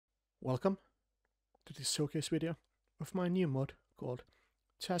Welcome to this showcase video of my new mod called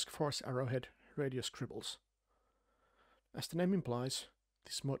Task Force Arrowhead Radio Scribbles. As the name implies,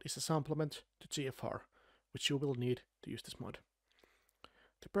 this mod is a supplement to TFAR, which you will need to use this mod.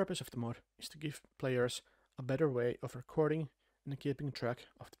 The purpose of the mod is to give players a better way of recording and keeping track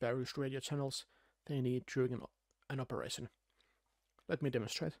of the various radio channels they need during an operation. Let me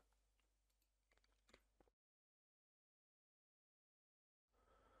demonstrate.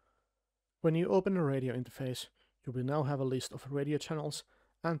 When you open a radio interface, you will now have a list of radio channels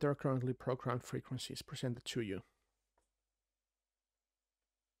and their currently programmed frequencies presented to you.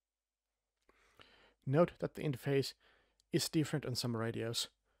 Note that the interface is different on some radios,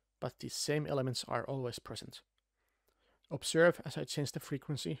 but the same elements are always present. Observe as I change the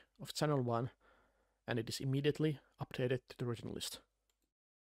frequency of channel 1, and it is immediately updated to the original list.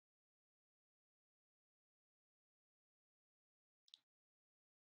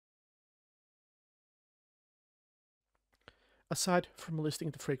 Aside from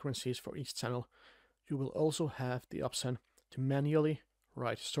listing the frequencies for each channel, you will also have the option to manually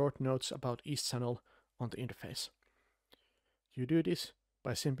write short notes about each channel on the interface. You do this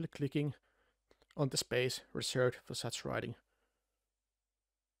by simply clicking on the space reserved for such writing.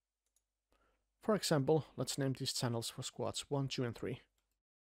 For example, let's name these channels for squads 1, 2, and 3.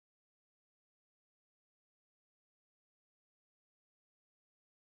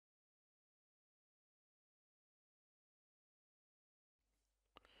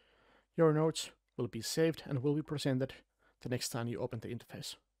 Your notes will be saved and will be presented the next time you open the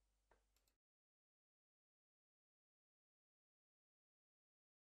interface.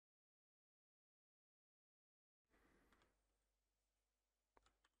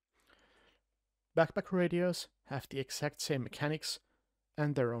 Backpack radios have the exact same mechanics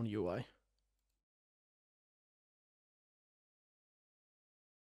and their own UI.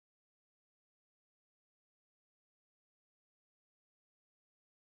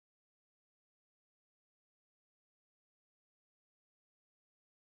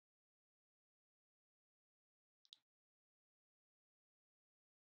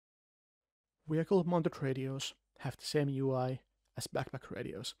 Vehicle-mounted radios have the same UI as backpack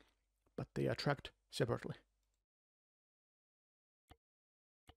radios, but they are tracked separately.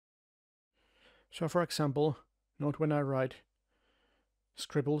 So for example, note when I write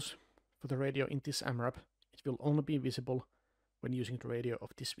Scribbles for the radio in this AMRAP, it will only be visible when using the radio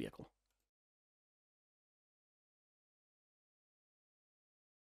of this vehicle.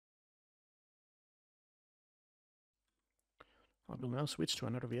 I will now switch to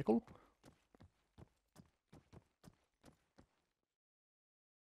another vehicle.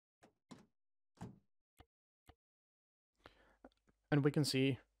 And we can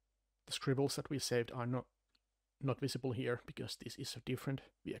see the scribbles that we saved are not visible here because this is a different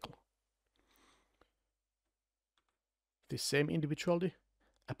vehicle. This same individuality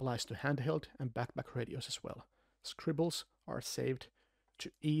applies to handheld and backpack radios as well. Scribbles are saved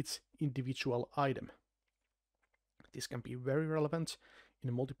to each individual item. This can be very relevant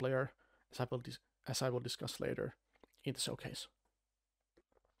in multiplayer, as I will discuss later in the showcase.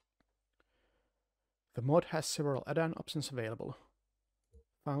 The mod has several add-on options available,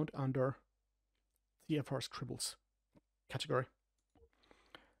 found under TFAR Scribbles category.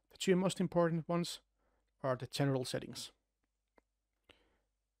 The two most important ones are the general settings.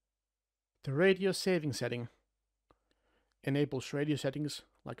 The radio saving setting enables radio settings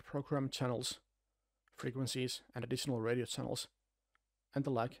like program channels, frequencies, and additional radio channels, and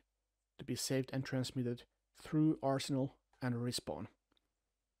the like, to be saved and transmitted through Arsenal and Respawn.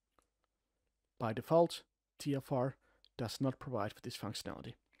 By default, TFAR does not provide for this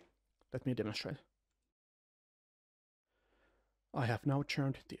functionality. Let me demonstrate. I have now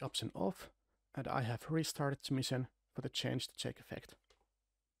turned the option off, and I have restarted the mission for the change to take effect.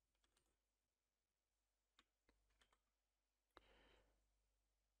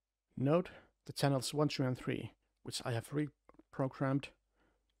 Note the channels 1, 2, and 3, which I have reprogrammed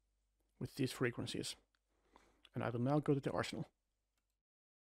with these frequencies. And I will now go to the Arsenal.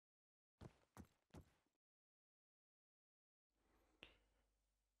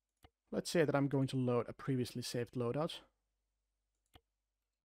 Let's say that I'm going to load a previously saved loadout.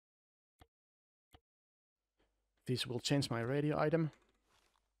 This will change my radio item.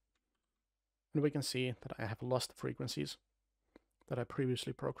 And we can see that I have lost frequencies that I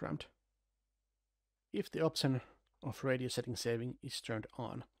previously programmed. If the option of radio setting saving is turned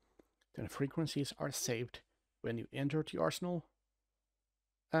on, then frequencies are saved when you enter the Arsenal,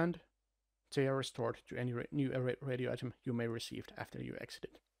 and they are restored to any new radio item you may receive after you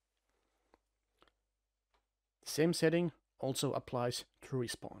exit. The same setting also applies to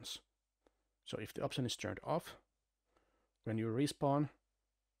respawns. So if the option is turned off, when you respawn,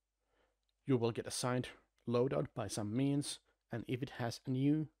 you will get assigned loadout by some means, and if it has a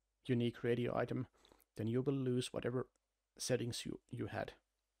new unique radio item, then you will lose whatever settings you had.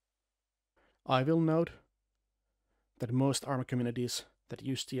 I will note that most Arma communities that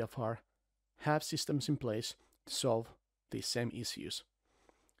use TFAR have systems in place to solve these same issues.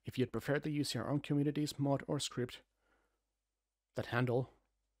 If you'd prefer to use your own community's mod or script that handle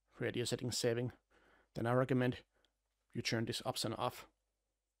radio settings saving, then I recommend you turn this option off,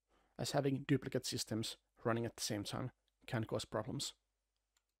 as having duplicate systems running at the same time can cause problems.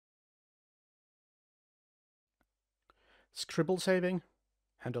 Scribble saving,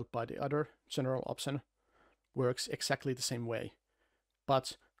 handled by the other general option, works exactly the same way,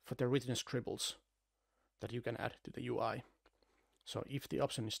 but for the written scribbles that you can add to the UI. So if the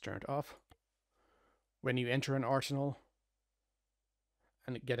option is turned off, when you enter an arsenal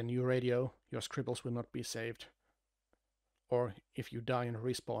and get a new radio, your scribbles will not be saved. Or if you die and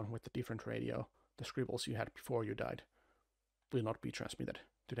respawn with a different radio, the scribbles you had before you died will not be transmitted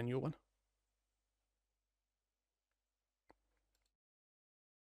to the new one.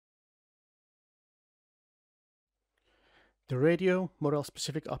 The radio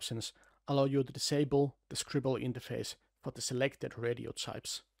model-specific options allow you to disable the Scribble interface for the selected radio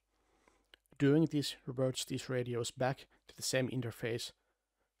types. Doing this reverts these radios back to the same interface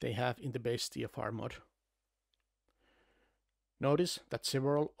they have in the base TFAR mod. Notice that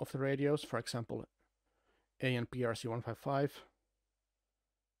several of the radios, for example AN PRC155,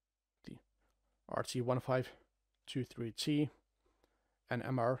 the RT1523T, and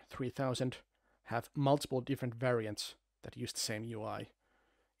MR3000 have multiple different variants that use the same UI.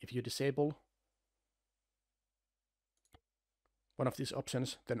 If you disable one of these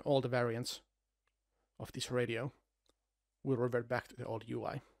options, then all the variants of this radio will revert back to the old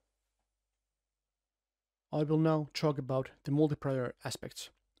UI. I will now talk about the multiplayer aspects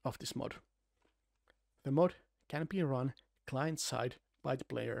of this mod. The mod can be run client-side by the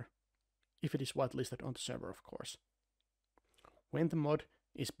player, if it is whitelisted on the server, of course. When the mod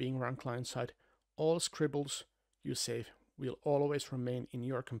is being run client-side, all scribbles you save will always remain in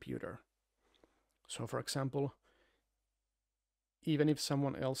your computer. So for example, even if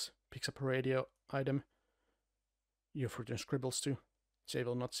someone else picks up a radio item you've written scribbles to, they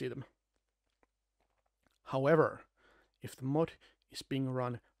will not see them. However, if the mod is being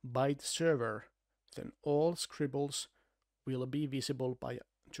run by the server, then all scribbles will be visible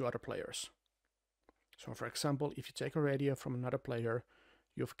to other players. So for example, if you take a radio from another player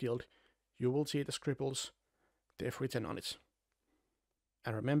you've killed, you will see the scribbles they've written on it.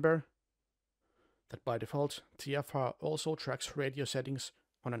 And remember that by default, TFAR also tracks radio settings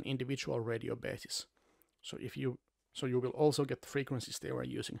on an individual radio basis. So you will also get the frequencies they were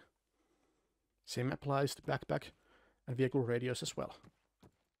using. Same applies to backpack and vehicle radios as well.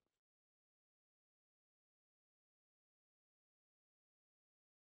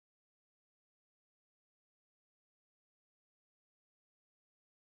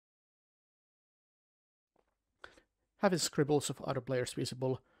 Having scribbles of other players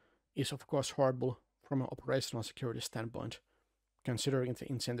visible is of course horrible from an operational security standpoint, considering the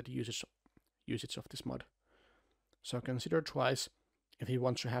intended usage of this mod. So consider twice if you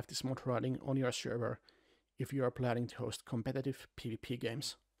want to have this mod running on your server if you are planning to host competitive PvP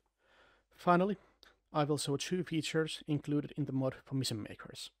games. Finally, I will show two features included in the mod for mission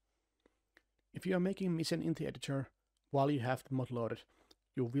makers. If you are making a mission in the editor while you have the mod loaded,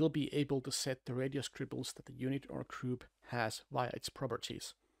 you will be able to set the radio scribbles that the unit or group has via its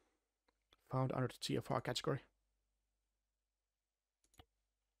properties, found under the TFAR category.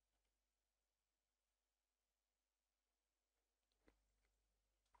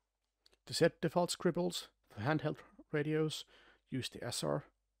 To set default scribbles for handheld radios, use the SR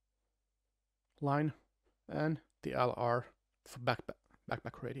line and the LR for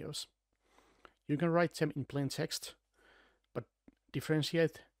backpack radios. You can write them in plain text, but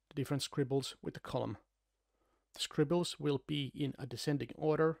differentiate the different scribbles with the column. The scribbles will be in a descending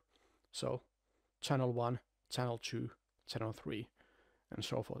order, so channel 1, channel 2, channel 3, and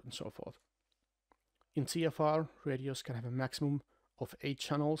so forth and so forth. In TFAR, radios can have a maximum of 8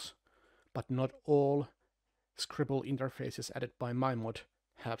 channels, but not all scribble interfaces added by my mod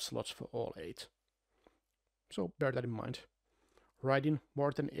have slots for all 8. So bear that in mind. Writing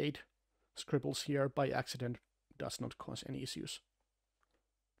more than 8 scribbles here by accident does not cause any issues.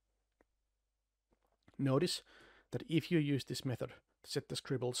 Notice that if you use this method to set the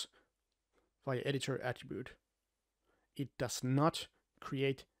scribbles via editor attribute, it does not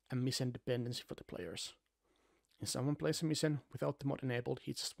create a mission dependency for the players. If someone plays a mission without the mod enabled,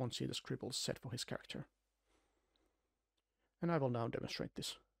 he just won't see the scribbles set for his character. And I will now demonstrate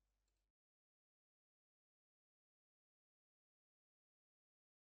this.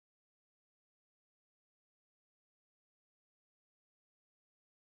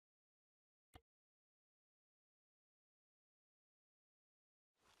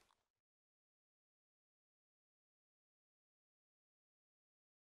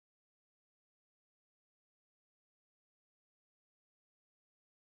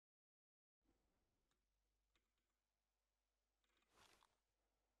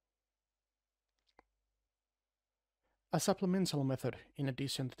 A supplemental method, in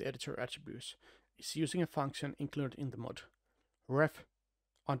addition to the editor attributes, is using a function included in the mod, ref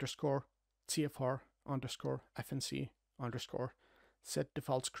underscore TFAR underscore FNC underscore set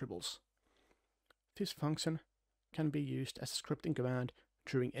default scribbles. This function can be used as a scripting command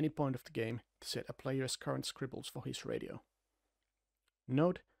during any point of the game to set a player's current scribbles for his radio.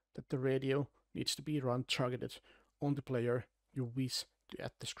 Note that the radio needs to be run targeted on the player you wish to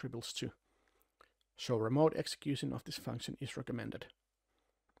add the scribbles to, so remote execution of this function is recommended.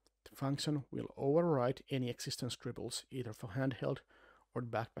 The function will override any existing scribbles either for handheld or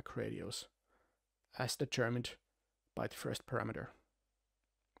backpack radios, as determined by the first parameter.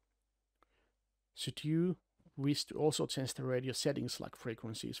 Should you wish to also change the radio settings like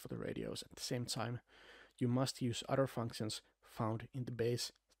frequencies for the radios at the same time, you must use other functions found in the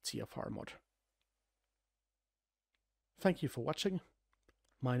base TFAR mod. Thank you for watching.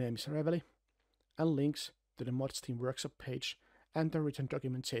 My name is Reveli, and links to the Mods Team Workshop page and the written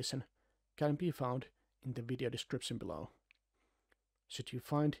documentation can be found in the video description below. Should you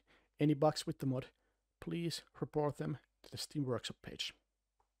find any bugs with the mod, please report them to the Steam Workshop page.